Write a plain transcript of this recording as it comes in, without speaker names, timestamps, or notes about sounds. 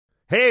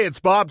Hey, it's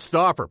Bob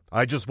Stauffer.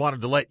 I just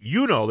wanted to let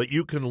you know that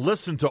you can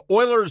listen to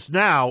Oilers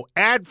Now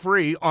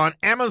ad-free on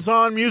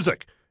Amazon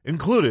Music,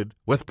 included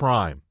with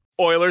Prime.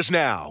 Oilers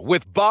Now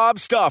with Bob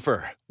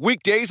Stauffer.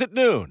 Weekdays at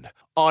noon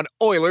on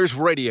Oilers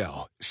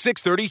Radio,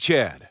 630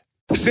 CHED.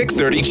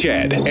 630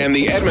 CHED and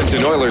the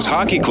Edmonton Oilers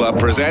Hockey Club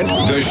present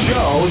the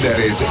show that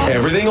is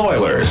everything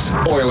Oilers.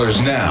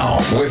 Oilers Now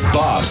with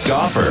Bob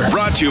Stauffer.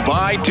 Brought to you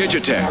by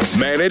Digitex.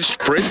 Managed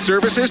print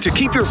services to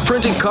keep your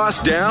printing costs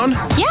down?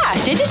 Yeah,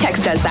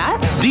 Digitex does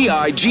that.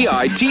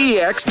 digitex.ca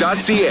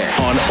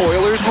on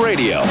Oilers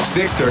Radio,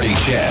 630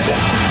 CHED.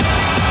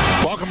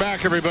 Welcome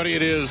back, everybody.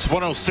 It is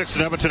 106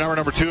 in Edmonton, hour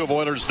number 2 of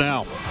Oilers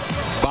Now.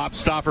 Bob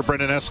Stauffer,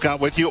 Brendan Escott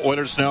with you.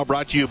 Oilers Now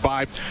brought to you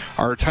by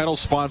our title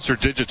sponsor,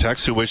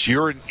 Digitex, who wish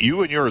you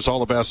and yours all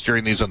the best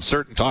during these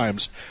uncertain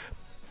times.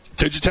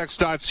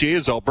 Digitex.ca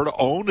is Alberta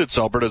owned. It's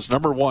Alberta's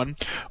number one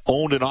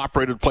owned and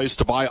operated place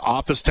to buy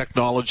office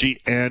technology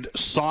and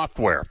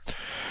software.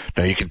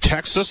 Now, you can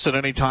text us at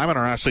any time on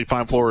our Ashley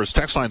Fine Floors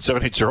text line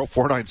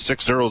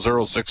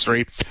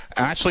 780-496-0063.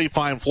 Ashley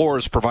Fine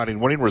Floors providing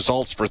winning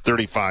results for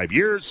 35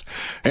 years.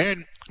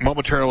 And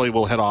momentarily,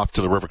 we'll head off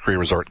to the River Cree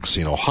Resort and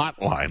Casino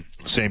hotline.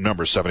 Same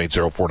number,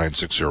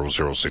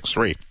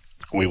 780-496-0063.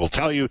 We will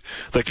tell you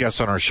that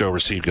guests on our show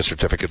received gift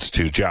certificates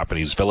to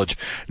Japanese Village.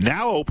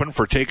 Now open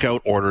for takeout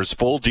orders.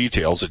 Full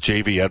details at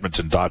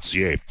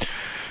jvedmonton.ca.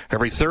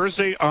 Every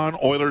Thursday on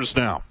Oilers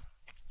Now,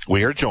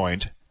 we are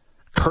joined,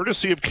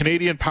 courtesy of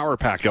Canadian Power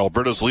Pack,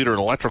 Alberta's leader in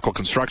electrical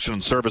construction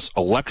and service,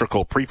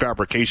 electrical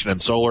prefabrication and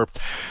solar,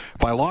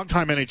 by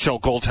longtime NHL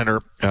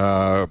goaltender,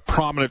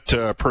 prominent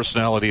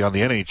personality on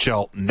the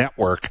NHL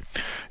network,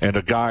 and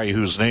a guy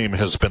whose name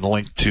has been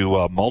linked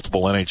to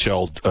multiple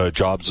NHL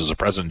jobs as a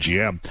president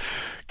GM,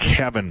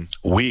 Kevin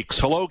Weeks.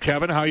 Hello,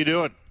 Kevin. How you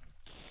doing?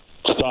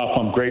 Stop.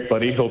 I'm great,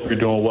 buddy. Hope you're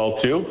doing well,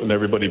 too, and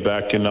everybody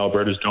back in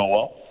Alberta is doing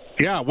well.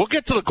 Yeah, we'll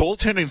get to the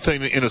goaltending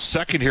thing in a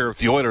second here with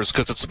the Oilers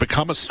because it's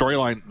become a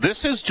storyline.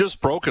 This is just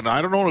broken.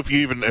 I don't know if you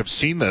even have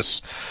seen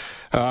this.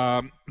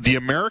 The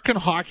American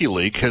Hockey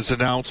League has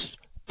announced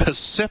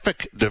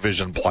Pacific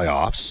Division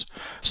playoffs.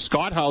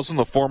 Scott Housen,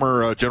 the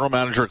former general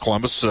manager of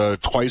Columbus,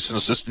 twice an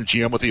assistant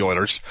GM with the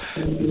Oilers,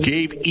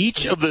 gave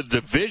each of the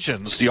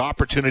divisions the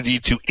opportunity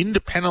to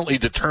independently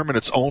determine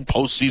its own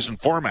postseason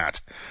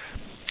format.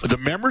 The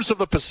members of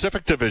the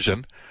Pacific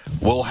Division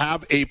will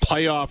have a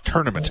playoff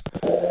tournament.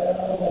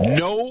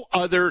 No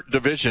other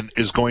division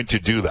is going to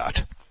do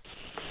that.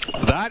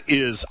 That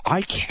is,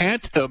 I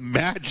can't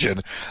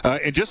imagine.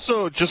 And just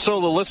so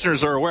the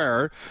listeners are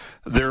aware,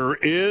 there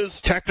is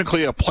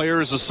technically a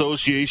players'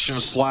 association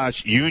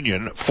 /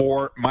 union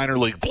for minor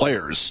league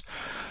players.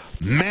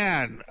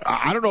 Man,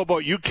 I don't know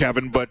about you,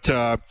 Kevin, but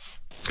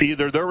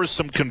either there was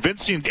some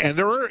convincing, and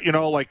there were,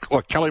 like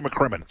Kelly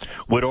McCrimmon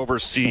would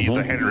oversee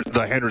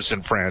the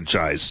Henderson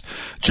franchise.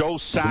 Joe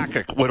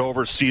Sakic would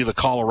oversee the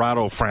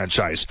Colorado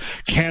franchise.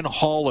 Ken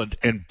Holland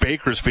and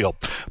Bakersfield.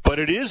 But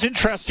it is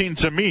interesting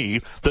to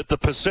me that the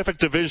Pacific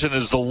Division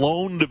is the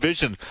lone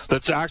division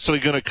that's actually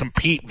going to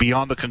compete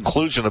beyond the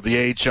conclusion of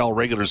the AHL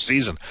regular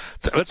season.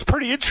 That's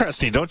pretty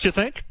interesting, don't you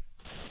think?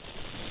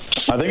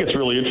 I think it's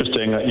really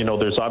interesting.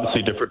 There's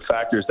obviously different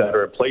factors that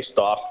are in place,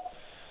 Stoff,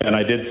 and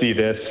I did see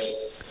this.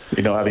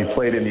 Having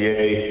played in the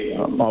A,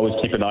 always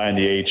keep an eye on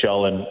the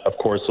AHL, and of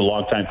course, the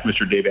longtime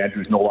commissioner Dave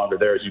Andrews no longer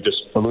there, as you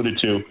just alluded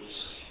to.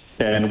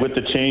 And with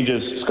the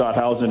changes, Scott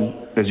Housen,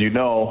 as you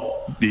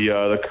know,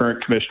 the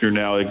current commissioner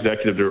now,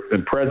 executive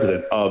and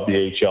president of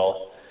the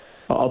AHL.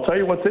 I'll tell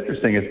you what's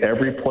interesting is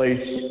every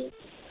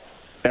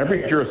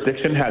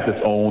jurisdiction has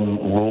its own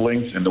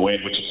rulings and the way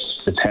in which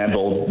it's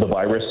handled the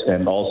virus,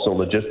 and also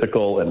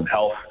logistical and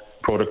health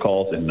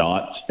protocols and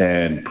not,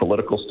 and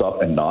political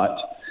stuff and not.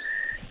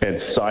 And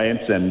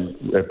science and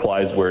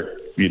applies where,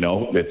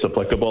 it's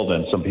applicable,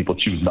 then some people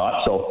choose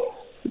not. So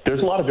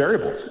there's a lot of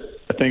variables.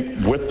 I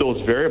think with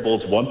those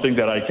variables, one thing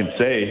that I can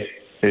say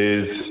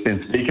is,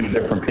 in speaking to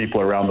different people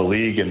around the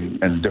league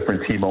and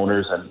different team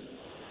owners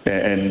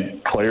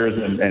and players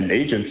and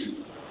agents,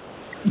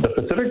 the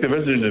Pacific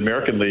Division in the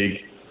American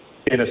League,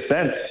 in a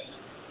sense,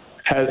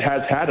 has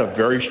had a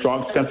very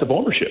strong sense of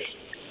ownership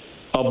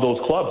of those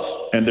clubs.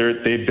 And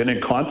they've been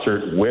in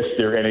concert with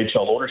their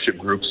NHL ownership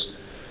groups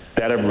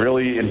that have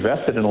really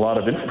invested in a lot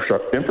of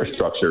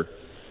infrastructure.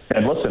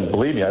 And listen,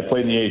 believe me, I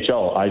played in the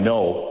AHL. I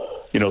know,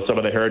 some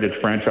of the heritage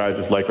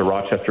franchises like the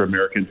Rochester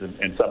Americans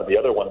and some of the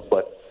other ones,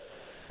 but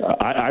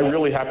I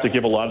really have to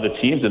give a lot of the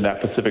teams in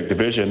that Pacific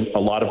Division a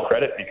lot of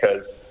credit,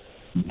 because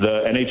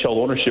the NHL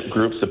ownership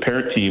groups, the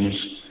parent teams,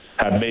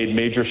 have made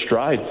major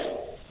strides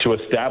to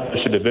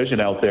establish a division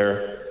out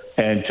there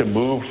and to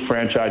move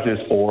franchises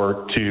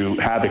or to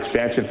have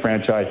expansion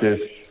franchises,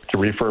 to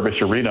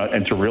refurbish arena,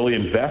 and to really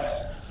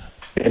invest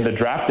in the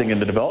drafting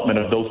and the development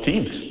of those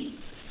teams.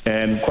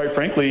 And quite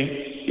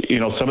frankly,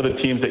 some of the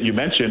teams that you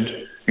mentioned,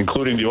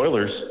 including the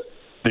Oilers,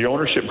 the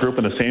ownership group,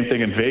 and the same thing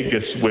in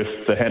Vegas with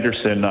the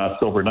Henderson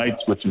Silver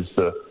Knights, which is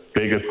the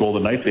Vegas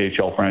Golden Knights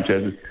AHL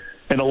franchise.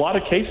 In a lot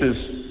of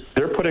cases,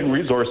 they're putting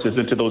resources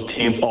into those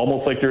teams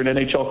almost like they're an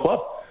NHL club.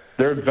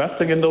 They're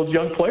investing in those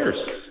young players.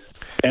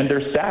 and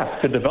their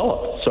staff to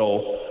develop.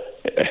 So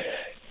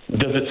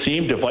does it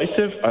seem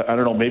divisive? I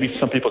don't know. Maybe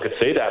some people could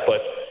say that,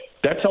 but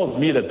that tells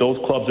me that those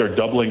clubs are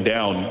doubling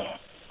down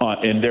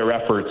in their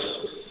efforts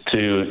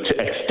to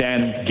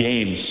extend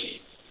games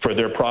for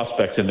their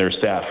prospects and their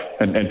staff.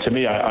 And to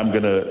me, I'm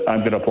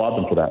gonna applaud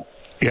them for that.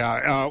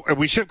 Yeah,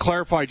 we should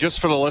clarify just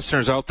for the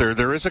listeners out there,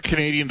 there is a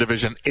Canadian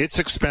division. It's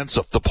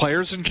expensive. The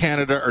players in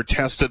Canada are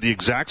tested the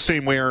exact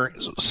same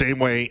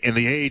way in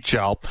the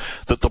AHL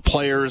that the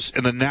players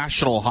in the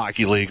National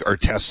Hockey League are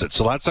tested.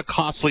 So that's a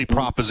costly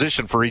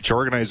proposition for each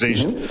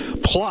organization.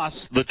 Mm-hmm.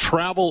 Plus, the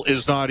travel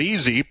is not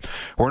easy.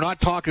 We're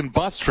not talking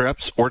bus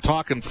trips. We're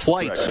talking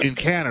flights in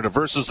Canada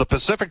versus the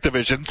Pacific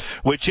Division,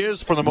 which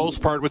is, for the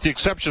most part, with the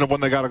exception of when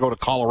they got to go to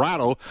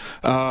Colorado,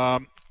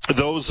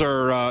 those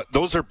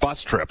are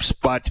bus trips.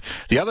 But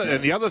the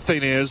other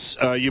thing is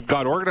you've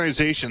got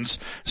organizations,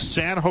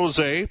 San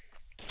Jose,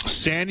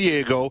 San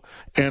Diego,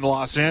 and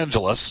Los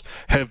Angeles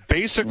have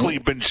basically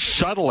been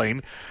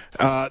shuttling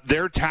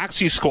their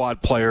taxi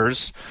squad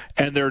players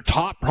and their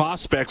top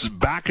prospects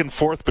back and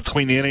forth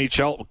between the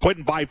NHL.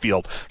 Quentin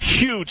Byfield,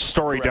 huge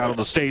story down in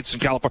the States in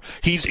California.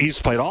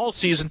 He's played all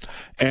season,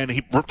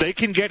 and they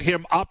can get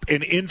him up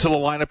and into the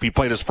lineup. He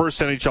played his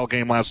first NHL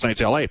game last night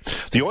to LA.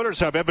 The Oilers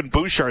have Evan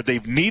Bouchard.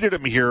 They've needed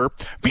him here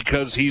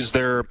because he's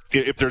there.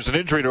 If there's an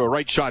injury to a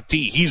right shot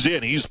D, he's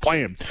in. He's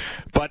playing.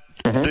 But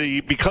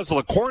because of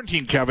the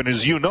quarantine, Kevin,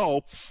 as you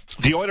know,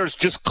 the Oilers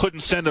just couldn't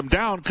send him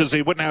down because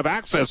they wouldn't have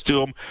access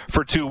to him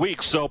for 2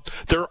 weeks. So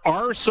there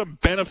are some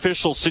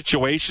beneficial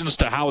situations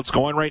to how it's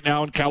going right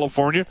now in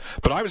California.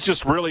 But I was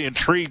just really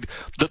intrigued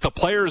that the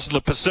players in the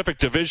Pacific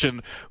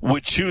Division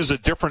would choose a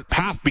different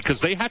path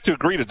because they had to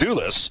agree to do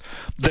this.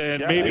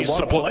 Then maybe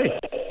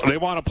they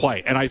want to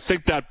play, and I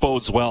think that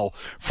bodes well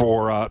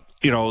for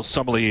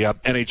some of the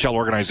NHL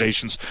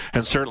organizations,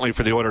 and certainly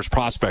for the Oilers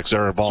prospects that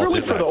are involved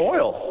in that. For the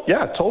Oil.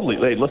 Yeah, totally.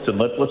 Hey, listen,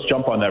 let's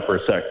jump on that for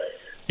a sec.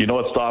 You know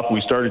what, Stop?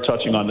 We started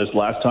touching on this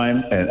last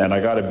time, and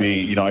I got to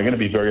be, I'm going to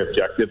be very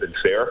objective and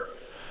fair.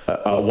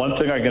 One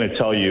thing I'm going to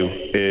tell you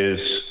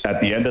is, at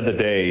the end of the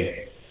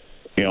day,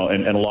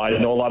 and I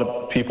know a lot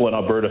of people in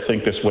Alberta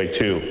think this way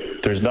too.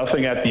 There's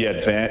nothing at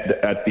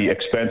the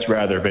expense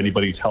of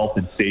anybody's health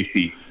and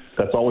safety.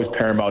 That's always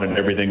paramount in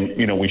everything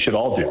we should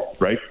all do,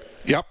 right?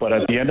 Yep. But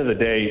at the end of the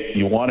day,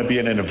 you want to be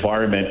in an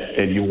environment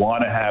and you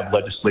want to have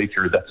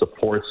legislature that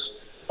supports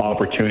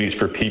opportunities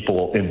for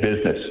people in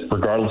business,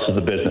 regardless of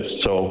the business.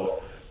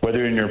 So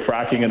whether you're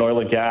fracking in oil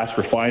and gas,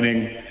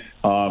 refining,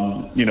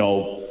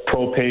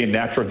 propane,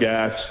 natural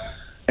gas,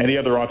 any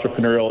other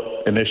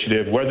entrepreneurial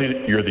initiative, whether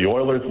you're the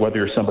Oilers, whether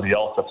you're somebody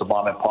else that's a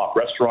mom and pop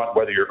restaurant,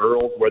 whether you're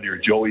Earl's, whether you're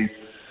Joey's,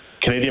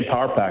 Canadian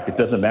Power Pack, it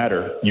doesn't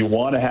matter. You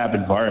want to have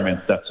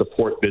environments that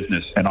support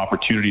business and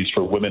opportunities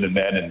for women and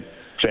men and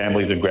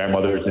families and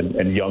grandmothers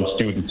and young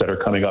students that are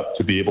coming up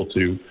to be able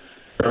to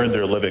earn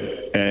their living.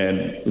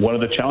 And one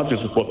of the challenges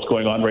with what's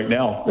going on right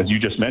now, as you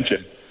just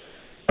mentioned,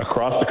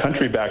 across the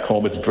country back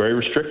home, it's very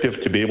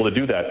restrictive to be able to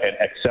do that, and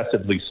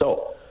excessively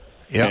so.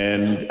 Yep.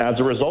 And as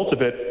a result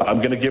of it, I'm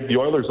going to give the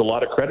Oilers a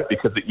lot of credit,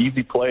 because the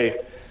easy play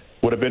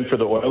would have been for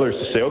the Oilers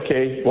to say,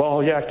 okay,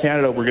 well, yeah,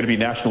 Canada, we're going to be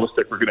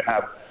nationalistic. We're going to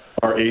have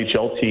our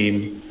AHL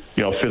team,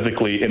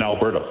 physically in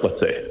Alberta, let's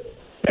say.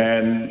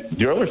 And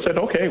the Oilers said,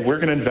 okay, we're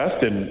going to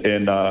invest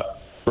in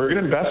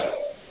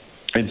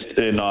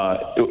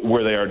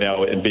where they are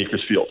now in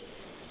Bakersfield,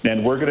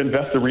 and we're going to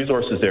invest the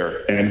resources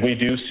there. And we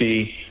do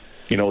see,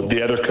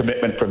 the other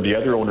commitment from the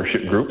other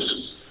ownership groups,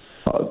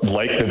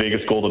 like the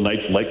Vegas Golden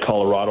Knights, like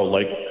Colorado,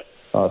 like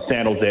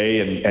San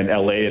Jose and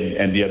LA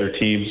and the other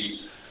teams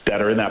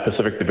that are in that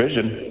Pacific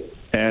Division,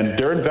 and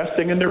they're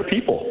investing in their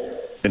people.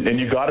 And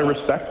you got to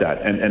respect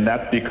that. And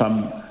that's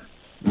become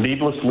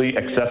needlessly,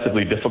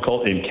 excessively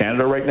difficult in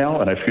Canada right now.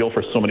 And I feel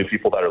for so many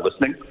people that are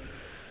listening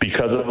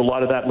because of a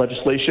lot of that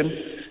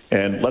legislation.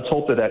 And let's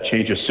hope that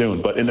changes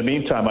soon. But in the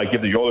meantime, I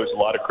give the Oilers a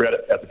lot of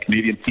credit as a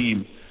Canadian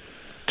team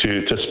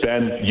to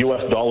spend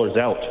U.S. dollars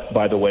out,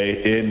 by the way,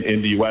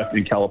 in the U.S.,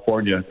 in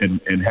California, in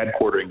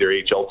headquartering their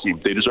AHL team.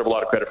 They deserve a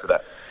lot of credit for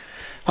that.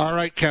 All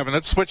right, Kevin,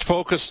 let's switch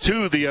focus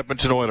to the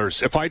Edmonton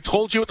Oilers. If I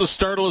told you at the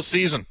start of the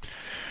season,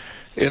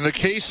 in the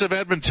case of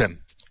Edmonton,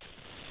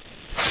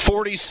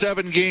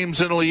 47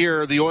 games in a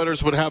year, the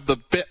Oilers would have the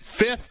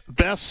fifth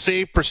best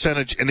save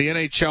percentage in the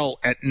NHL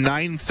at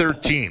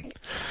 .913.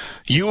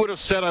 You would have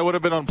said I would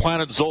have been on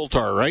planet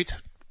Zoltar, right?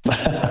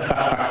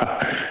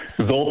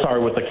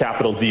 Zoltar with a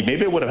capital Z.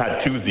 Maybe it would have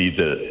had two Z's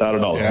in it. I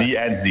don't know. Yeah. Z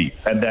and Z.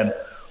 And then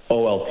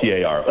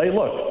OLTAR. Hey,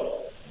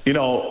 look,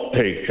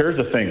 here's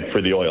the thing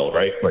for the Oil,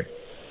 right? Like,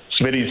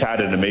 Smitty's had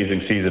an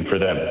amazing season for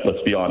them.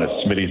 Let's be honest.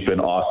 Smitty's been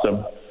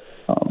awesome.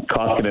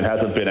 Koskinen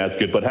hasn't been as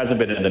good, but hasn't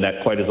been in the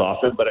net quite as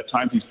often. But at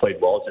times he's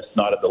played well, just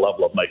not at the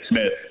level of Mike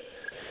Smith.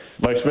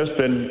 Mike Smith's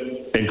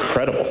been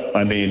incredible.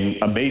 I mean,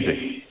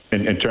 amazing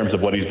in terms of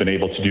what he's been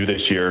able to do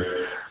this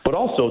year. But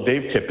also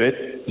Dave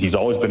Tippett, he's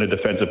always been a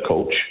defensive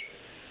coach.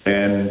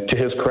 And to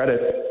his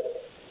credit,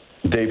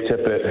 Dave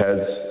Tippett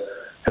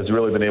has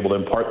really been able to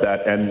impart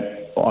that.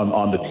 And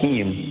on the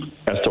team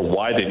as to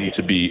why they need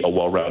to be a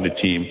well-rounded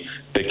team.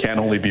 They can't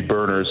only be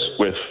burners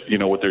with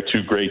their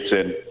two greats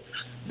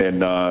in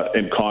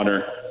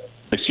Connor,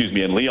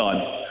 and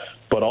Leon,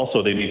 but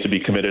also they need to be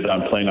committed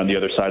on playing on the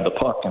other side of the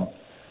puck. And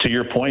to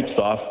your point,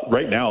 Stoff,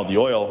 right now the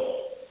Oil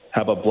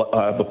have a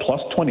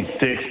plus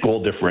 26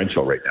 goal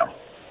differential right now.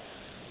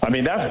 I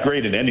mean, that's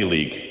great in any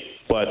league,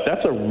 but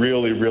that's a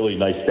really, really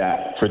nice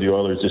stat for the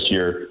Oilers this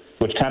year,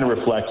 which kind of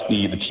reflects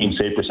the team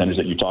save percentage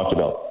that you talked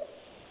about.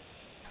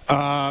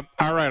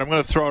 All right, I'm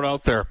going to throw it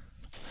out there.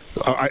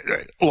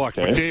 Look,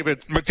 okay.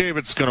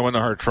 McDavid's going to win the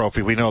Hart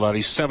Trophy. We know that.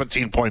 He's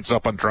 17 points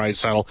up on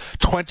Draisaitl,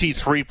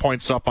 23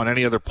 points up on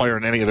any other player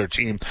in any other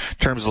team in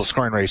terms of the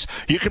scoring race.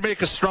 You can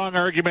make a strong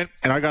argument,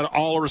 and I got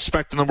all the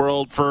respect in the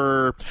world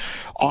for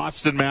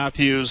Austin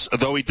Matthews,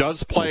 though he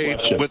does play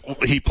with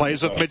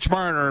Mitch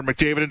Marner, and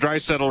McDavid and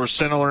Draisaitl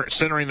are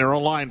centering their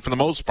own line for the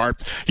most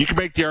part. You can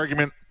make the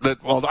argument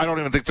that, well, I don't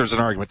even think there's an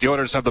argument. The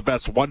Oilers have the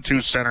best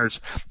 1-2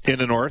 centers in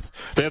the North.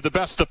 They have the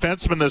best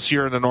defenseman this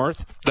year in the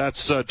North.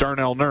 That's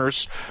Darnell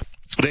Nurse.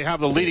 They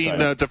have the leading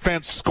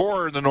defense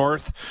scorer in the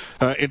North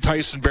in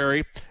Tyson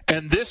Barrie.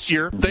 And this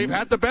year, they've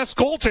had the best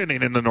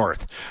goaltending in the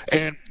North.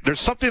 And there's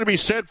something to be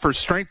said for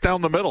strength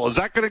down the middle. Is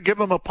that going to give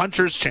them a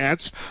puncher's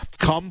chance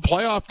come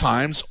playoff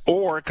times?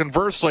 Or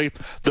conversely,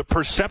 the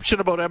perception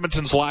about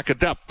Edmonton's lack of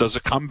depth, does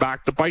it come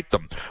back to bite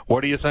them?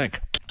 What do you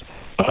think?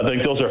 I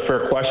think those are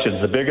fair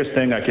questions. The biggest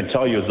thing I can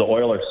tell you is the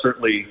Oilers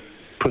certainly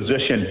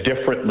positioned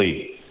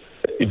differently.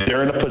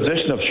 They're in a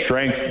position of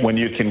strength when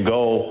you can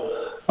go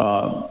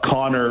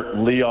Connor,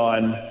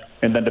 Leon,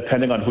 and then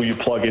depending on who you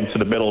plug into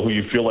the middle, who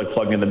you feel like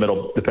plugging in the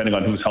middle, depending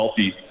on who's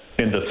healthy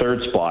in the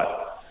third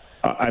spot.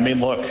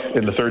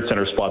 In the third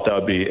center spot, that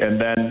would be. And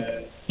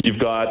then you've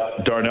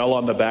got Darnell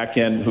on the back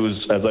end,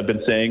 who's, as I've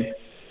been saying,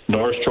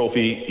 Norris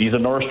Trophy. He's a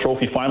Norris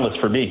Trophy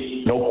finalist for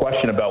me. No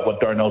question about what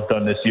Darnell's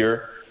done this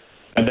year.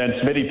 And then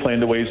Smitty playing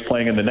the way he's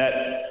playing in the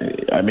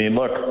net. I mean,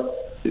 look,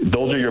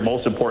 those are your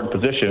most important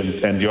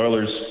positions, and the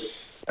Oilers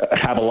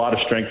have a lot of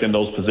strength in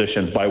those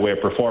positions by way of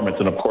performance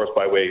and, of course,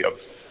 by way of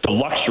the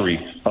luxury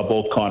of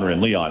both Connor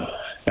and Leon.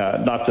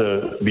 Not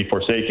to be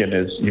forsaken,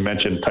 as you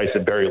mentioned,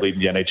 Tyson Barrie leading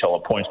the NHL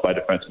in points by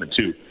defensemen,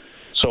 too.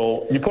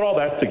 So you put all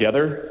that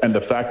together, and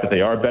the fact that they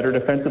are better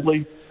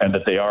defensively and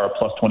that they are a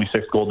plus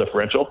 26 goal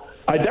differential,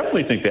 I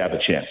definitely think they have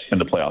a chance in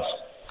the playoffs.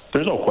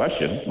 There's no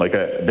question.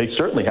 They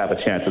certainly have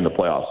a chance in the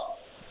playoffs.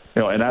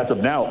 And as of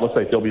now, it looks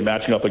like they'll be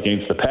matching up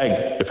against the Peg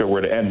if it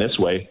were to end this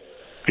way.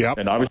 Yep.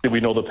 And obviously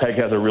we know the Peg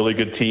has a really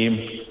good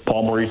team.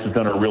 Paul Maurice has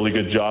done a really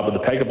good job, but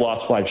the Peg have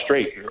lost 5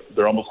 straight.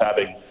 They're almost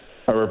having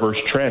a reverse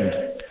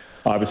trend.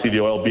 Obviously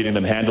the Oil beating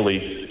them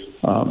handily.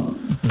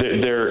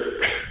 The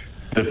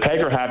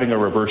Peg are having a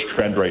reverse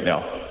trend right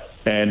now.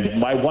 And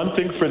my one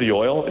thing for the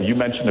Oil, and you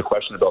mentioned the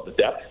question about the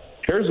depth,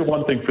 here's the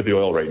one thing for the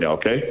Oil right now,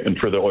 okay? And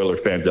for the Oilers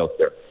fans out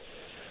there.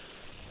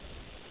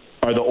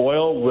 Are the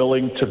Oil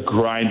willing to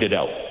grind it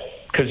out?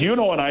 Because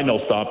and I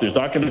know, Stop, there's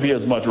not going to be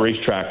as much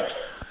racetrack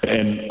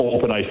and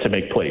open ice to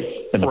make plays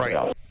in the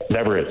playoffs.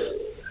 Never is.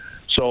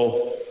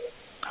 So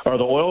are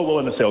the Oil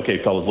willing to say,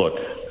 okay, fellas, look,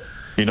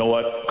 you know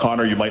what,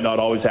 Connor, you might not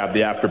always have the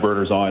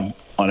afterburners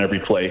on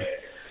every play.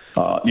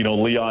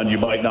 Leon, you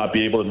might not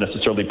be able to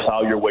necessarily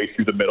plow your way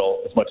through the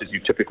middle as much as you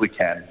typically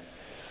can.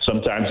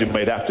 Sometimes you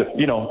might have to,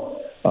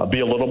 be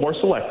a little more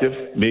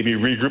selective, maybe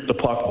regroup the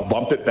puck,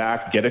 bump it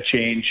back, get a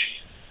change.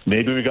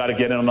 Maybe we got to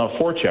get in on a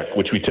forecheck,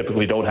 which we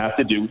typically don't have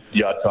to do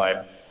the odd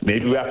time.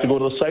 Maybe we have to go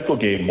to the cycle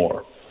game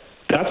more.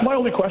 That's my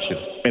only question.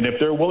 And if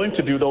they're willing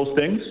to do those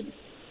things,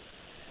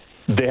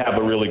 they have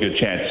a really good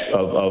chance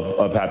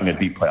of having a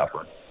deep playoff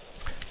run.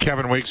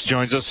 Kevin Weeks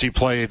joins us. He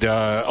played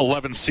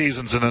 11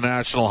 seasons in the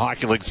National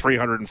Hockey League,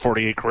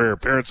 348 career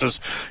appearances.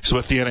 He's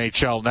with the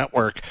NHL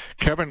Network.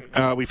 Kevin,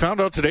 we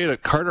found out today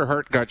that Carter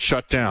Hart got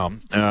shut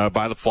down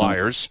by the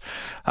Flyers.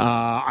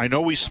 I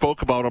know we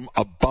spoke about him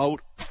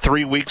about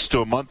 3 weeks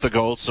to a month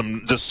ago,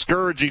 some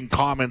discouraging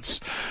comments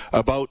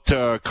about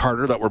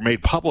Carter that were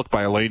made public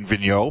by Alain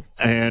Vigneault.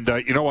 And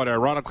you know what,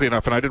 ironically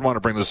enough, and I didn't want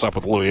to bring this up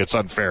with Louis, it's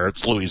unfair,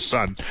 it's Louis'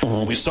 son.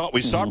 We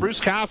saw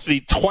Bruce Cassidy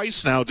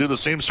twice now do the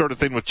same sort of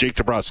thing with Jake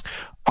DeBrusk.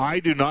 I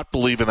do not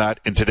believe in that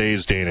in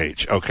today's day and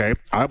age, okay?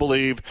 I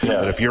believe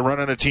that if you're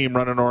running a team,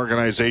 running an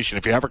organization,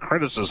 if you have a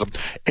criticism,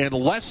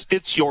 unless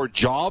it's your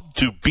job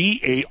to be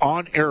a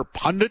on-air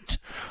pundit,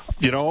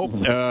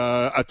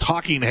 a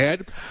talking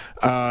head,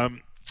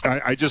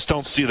 I just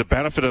don't see the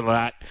benefit of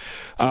that.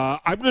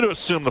 I'm going to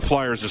assume the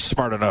Flyers are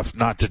smart enough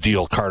not to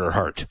deal Carter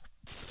Hart.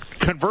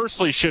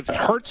 Conversely, should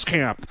Hart's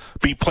camp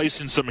be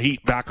placing some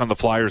heat back on the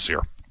Flyers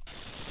here?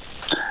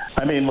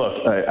 I mean,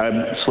 look,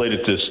 I'm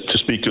slated to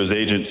speak to his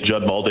agent,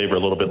 Judd Moldaver, a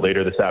little bit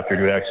later this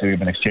afternoon. Actually, we've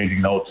been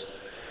exchanging notes.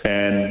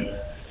 And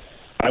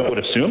I would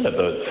assume that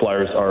the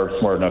Flyers are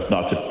smart enough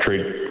not to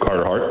trade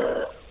Carter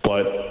Hart.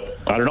 But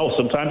I don't know,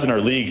 sometimes in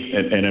our league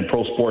and in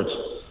pro sports,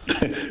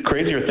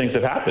 crazier things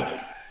have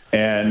happened.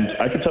 And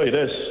I can tell you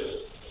this,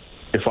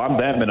 if I'm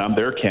them and I'm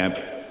their camp,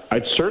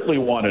 I'd certainly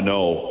want to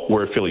know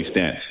where Philly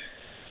stands.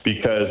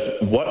 Because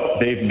what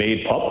they've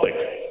made public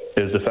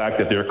is the fact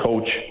that their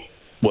coach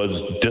was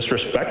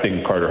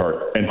disrespecting Carter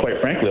Hart. And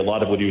quite frankly, a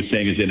lot of what he was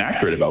saying is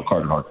inaccurate about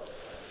Carter Hart.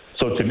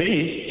 So to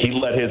me, he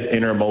let his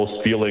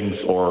innermost feelings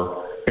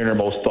or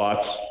innermost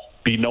thoughts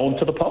be known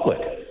to the public.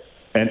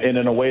 And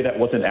in a way that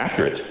wasn't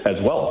accurate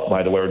as well,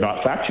 by the way, or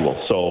not factual.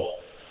 So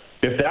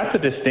if that's a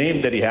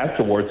disdain that he has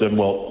towards him,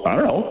 well, I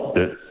don't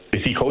know.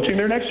 Is he coaching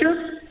there next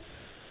year?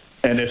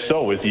 And if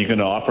so, is he going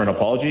to offer an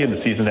apology in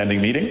the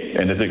season-ending meeting?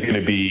 And is it going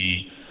to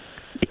be,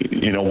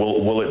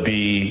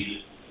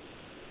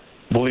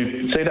 will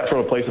he say that from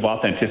a place of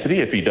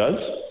authenticity if he does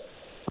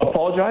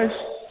apologize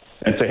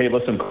and say, hey,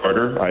 listen,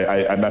 Carter,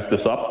 I messed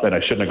this up and I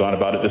shouldn't have gone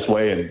about it this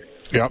way. And,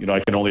 I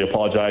can only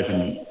apologize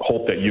and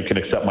hope that you can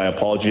accept my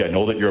apology. I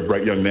know that you're a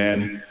bright young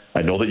man.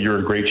 I know that you're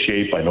in great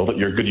shape. I know that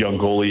you're a good young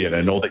goalie. And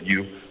I know that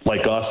you,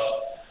 like us,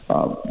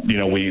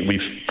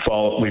 we've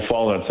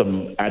fallen on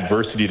some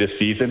adversity this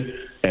season.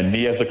 And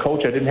me as a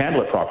coach, I didn't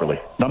handle it properly.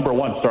 Number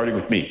one, starting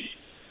with me.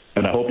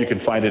 And I hope you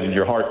can find it in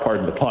your heart,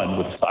 pardon the pun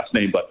with his last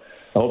name, but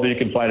I hope that you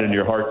can find it in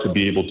your heart to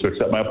be able to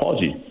accept my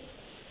apology.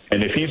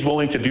 And if he's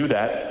willing to do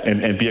that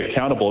and be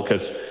accountable,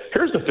 because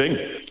here's the thing,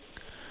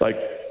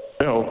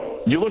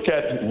 you look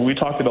at, we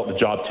talked about the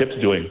job Tip's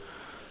doing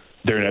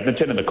there in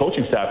Edmonton and the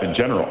coaching staff in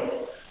general.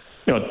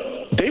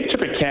 Dave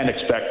Tippett can't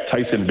expect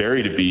Tyson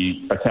Barrie to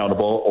be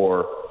accountable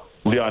or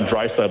Leon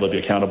Draisaitl to be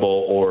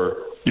accountable or,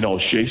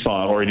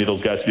 Chiasson or any of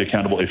those guys to be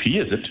accountable if he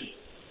isn't.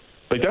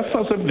 That's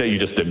not something that you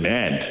just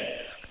demand.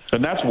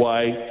 And that's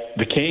why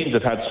the Canes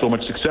have had so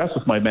much success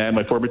with my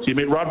former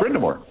teammate, Rod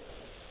Brind'Amour.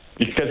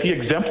 Because he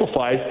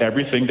exemplifies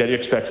everything that he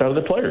expects out of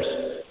the players.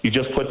 He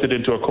just puts it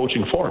into a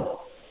coaching form.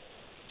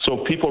 So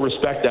people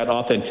respect that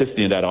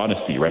authenticity and that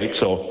honesty, right?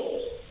 So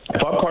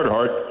if I'm Carter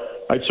Hart,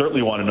 I'd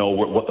certainly want to know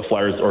what the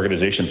Flyers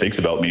organization thinks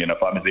about me. And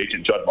if I'm his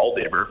agent, Judd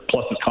Moldaver,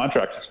 plus his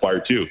contract's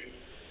expired too.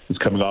 He's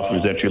coming off of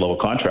his entry-level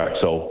contract.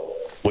 So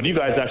what do you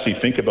guys actually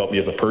think about me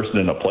as a person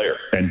and a player?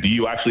 And do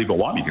you actually even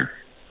want me here?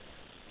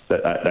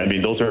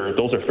 Those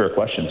are fair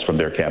questions from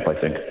their camp, I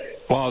think.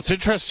 Well, it's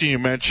interesting you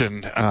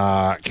mention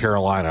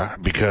Carolina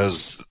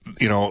because,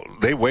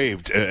 they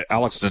waived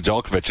Alex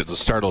Nedeljkovic at the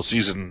start of the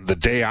season the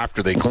day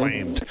after they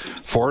claimed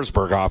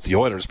Forsberg off the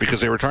Oilers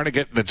because they were trying to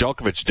get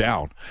Nedeljkovic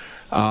down.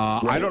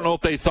 I don't know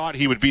if they thought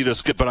he would be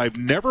this good, but I've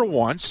never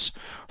once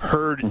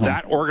heard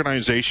that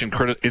organization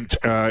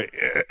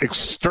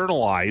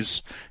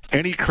externalize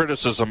any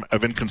criticism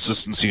of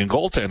inconsistency in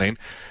goaltending.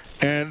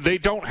 And they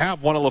don't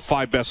have one of the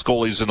 5 best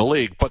goalies in the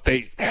league, but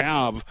they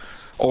have,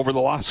 over the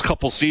last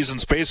couple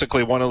seasons,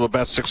 basically one of the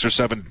best 6 or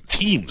 7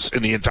 teams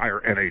in the entire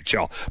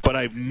NHL. But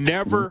I've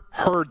never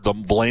heard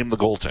them blame the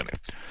goaltending.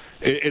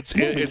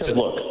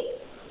 Look,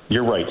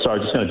 you're right. Sorry,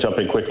 I'm just going to jump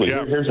in quickly.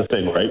 Yeah. Here's the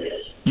thing, right?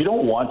 You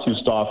don't want to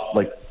stop,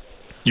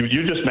 you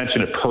just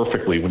mentioned it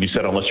perfectly when you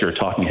said unless you're a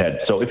talking head.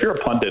 So if you're a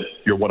pundit,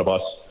 you're one of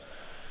us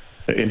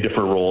in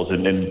different roles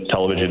in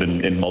television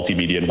and in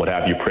multimedia and what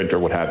have you, print or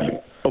what have you.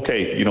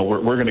 Okay,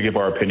 we're going to give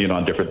our opinion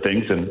on different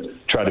things and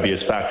try to be as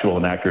factual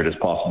and accurate as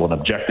possible and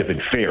objective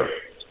and fair,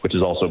 which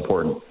is also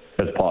important,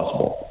 as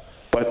possible.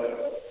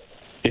 But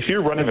if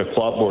you're running a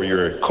club or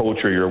you're a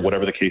coach or you're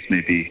whatever the case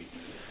may be,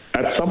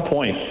 at some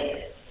point,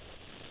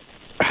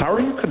 how are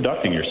you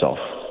conducting yourself?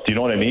 Do you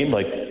know what I mean?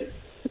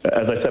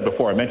 As I said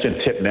before, I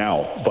mentioned Tip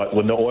now, but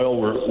when the Oil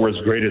were as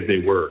great as they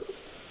were,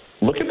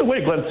 look at the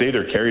way Glenn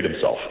Sather carried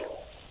himself,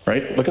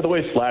 right? Look at the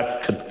way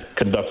Slats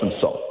conducts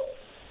himself.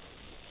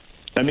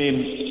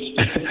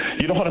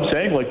 You know what I'm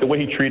saying? The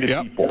way he treated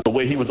people, the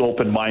way he was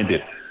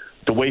open-minded,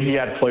 the way he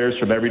had players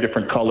from every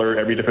different color,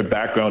 every different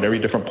background, every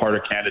different part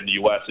of Canada, the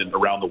U.S., and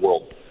around the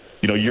world.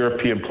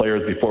 European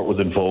players before it was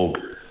in vogue.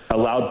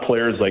 Allowed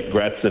players like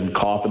Gretz and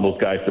Koff and those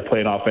guys to play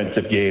an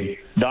offensive game,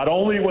 not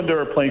only when they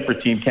were playing for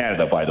Team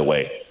Canada, by the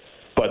way,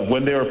 but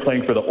when they were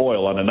playing for the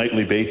Oil on a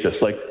nightly basis.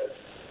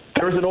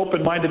 There was an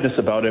open-mindedness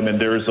about him,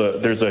 and there's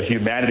a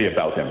humanity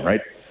about him,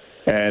 right?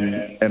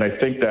 And I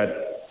think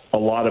that a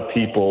lot of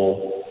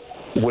people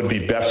would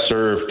be best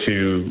served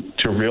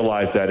to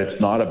realize that it's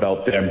not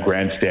about them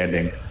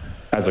grandstanding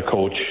as a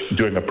coach,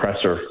 doing a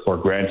presser, or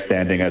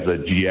grandstanding as a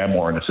GM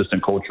or an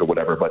assistant coach or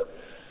whatever, but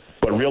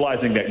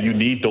realizing that you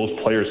need those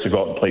players to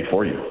go out and play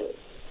for you.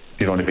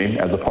 You know what I mean?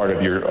 As a part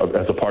of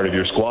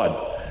your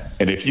squad.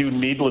 And if you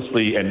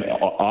needlessly and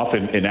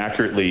often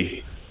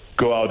inaccurately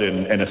go out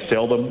and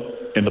assail them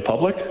in the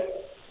public,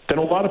 then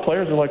a lot of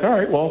players are like, all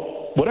right,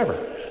 well, whatever.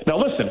 Now,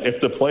 listen,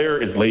 if the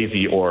player is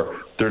lazy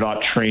or they're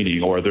not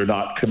training or they're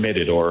not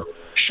committed or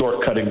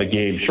shortcutting the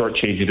game,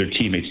 shortchanging their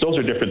teammates, those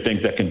are different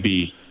things that can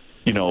be,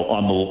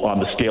 on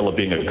the scale of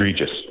being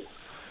egregious.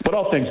 But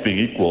all things being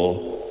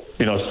equal,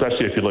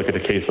 especially if you look at a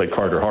case like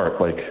Carter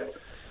Hart,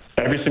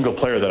 every single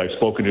player that I've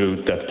spoken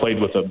to that's played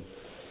with him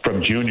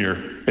from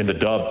junior in the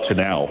Dub to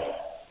now,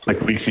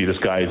 we see this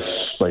guy's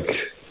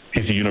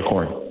he's a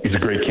unicorn. He's a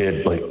great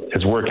kid.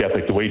 His work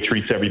ethic, the way he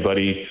treats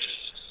everybody,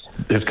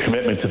 his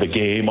commitment to the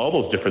game, all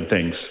those different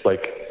things.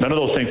 None of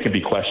those things can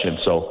be questioned.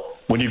 So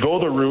when you go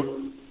the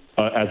route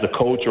as a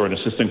coach or an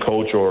assistant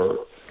coach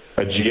or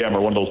a GM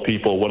or one of those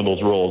people, one of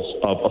those roles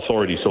of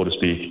authority, so to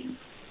speak,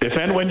 if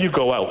and when you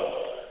go out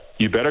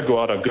you better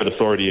go out on good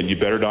authority, and you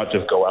better not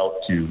just go out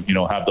to,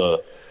 have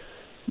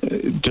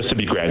just to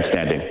be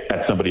grandstanding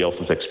at somebody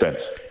else's expense.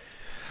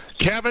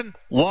 Kevin,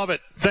 love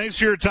it. Thanks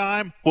for your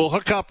time. We'll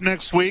hook up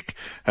next week,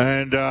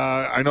 and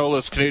I know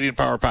this Canadian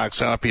Power Pack's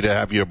happy to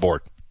have you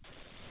aboard.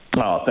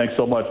 Oh, thanks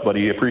so much,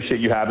 buddy.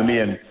 Appreciate you having me,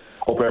 and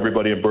hope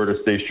everybody in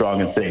Alberta stays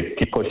strong and safe.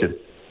 Keep pushing.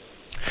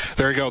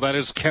 There you go. That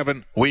is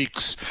Kevin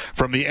Weeks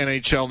from the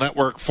NHL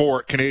Network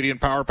for Canadian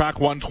Power Pack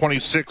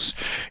 126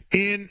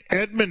 in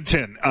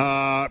Edmonton.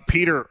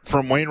 Peter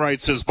from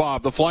Wainwright says,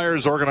 Bob, the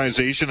Flyers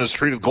organization has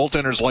treated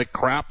goaltenders like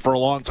crap for a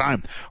long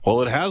time.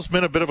 Well, it has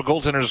been a bit of a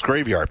goaltender's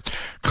graveyard.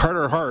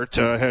 Carter Hart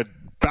had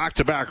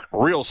back-to-back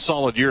real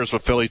solid years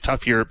with Philly.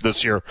 Tough year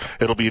this year.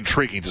 It'll be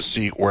intriguing to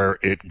see where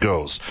it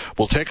goes.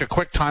 We'll take a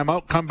quick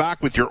timeout. Come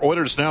back with your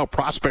Oilers Now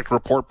Prospect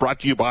Report brought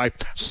to you by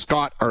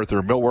Scott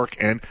Arthur Millwork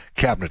and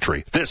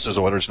Cabinetry. This is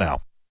Oilers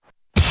Now.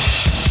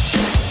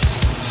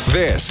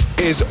 This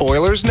is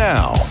Oilers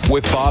Now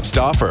with Bob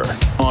Stauffer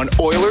on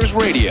Oilers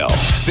Radio,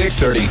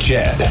 630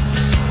 CHED.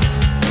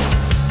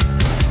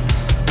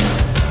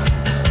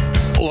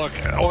 Look,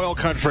 Oil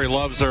Country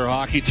loves their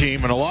hockey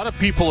team, and a lot of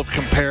people have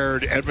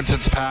compared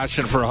Edmonton's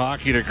passion for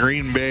hockey to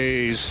Green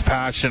Bay's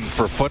passion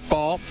for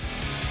football.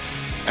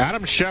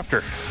 Adam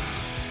Schefter,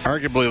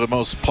 arguably the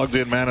most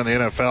plugged-in man in the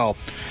NFL,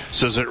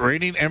 says that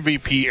reigning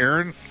MVP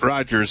Aaron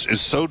Rodgers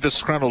is so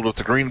disgruntled with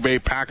the Green Bay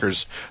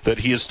Packers that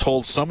he has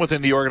told some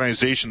within the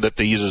organization that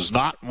he does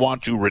not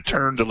want to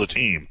return to the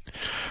team.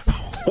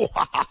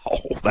 Wow,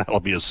 that'll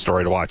be a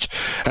story to watch.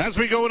 As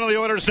we go into the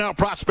Oilers Now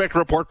Prospect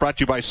Report, brought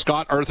to you by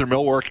Scott Arthur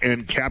Millwork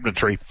and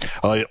Cabinetry,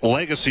 a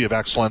legacy of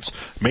excellence.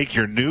 Make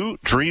your new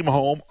dream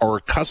home or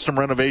custom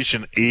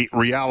renovation a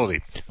reality.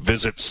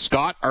 Visit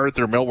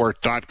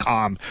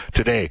ScottArthurMillwork.com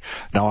today.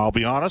 Now, I'll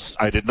be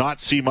honest, I did not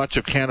see much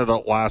of Canada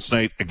last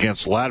night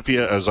against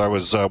Latvia as I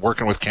was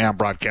working with Cam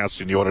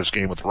broadcasting the Oilers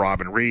game with Rob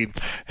and Reed,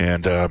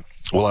 and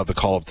we'll have the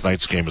call of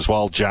tonight's game as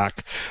well.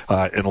 Jack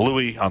and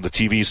Louie on the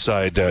TV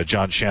side,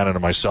 John Shannon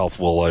and myself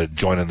will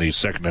join in the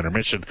second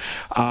intermission.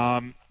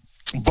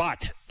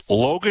 But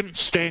Logan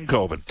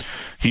Stankoven,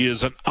 he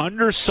is an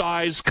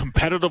undersized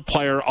competitive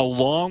player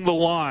along the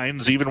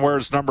lines, even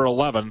wears number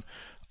 11,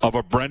 of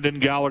a Brendan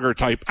Gallagher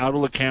type out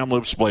of the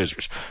Kamloops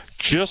Blazers.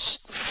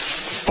 Just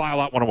file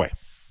that one away.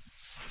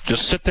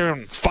 Just sit there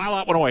and file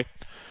that one away.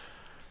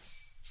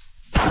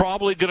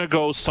 Probably going to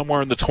go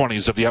somewhere in the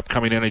 20s of the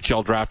upcoming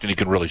NHL draft, and he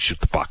can really shoot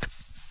the puck.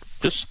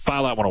 Just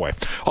file that one away.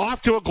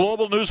 Off to a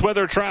global news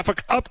weather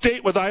traffic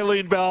update with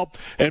Eileen Bell,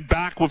 and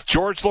back with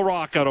George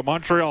Larocque out of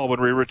Montreal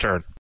when we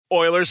return.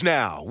 Oilers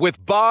Now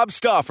with Bob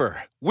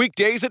Stauffer.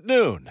 Weekdays at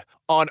noon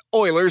on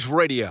Oilers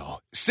Radio,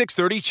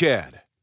 630 CHED.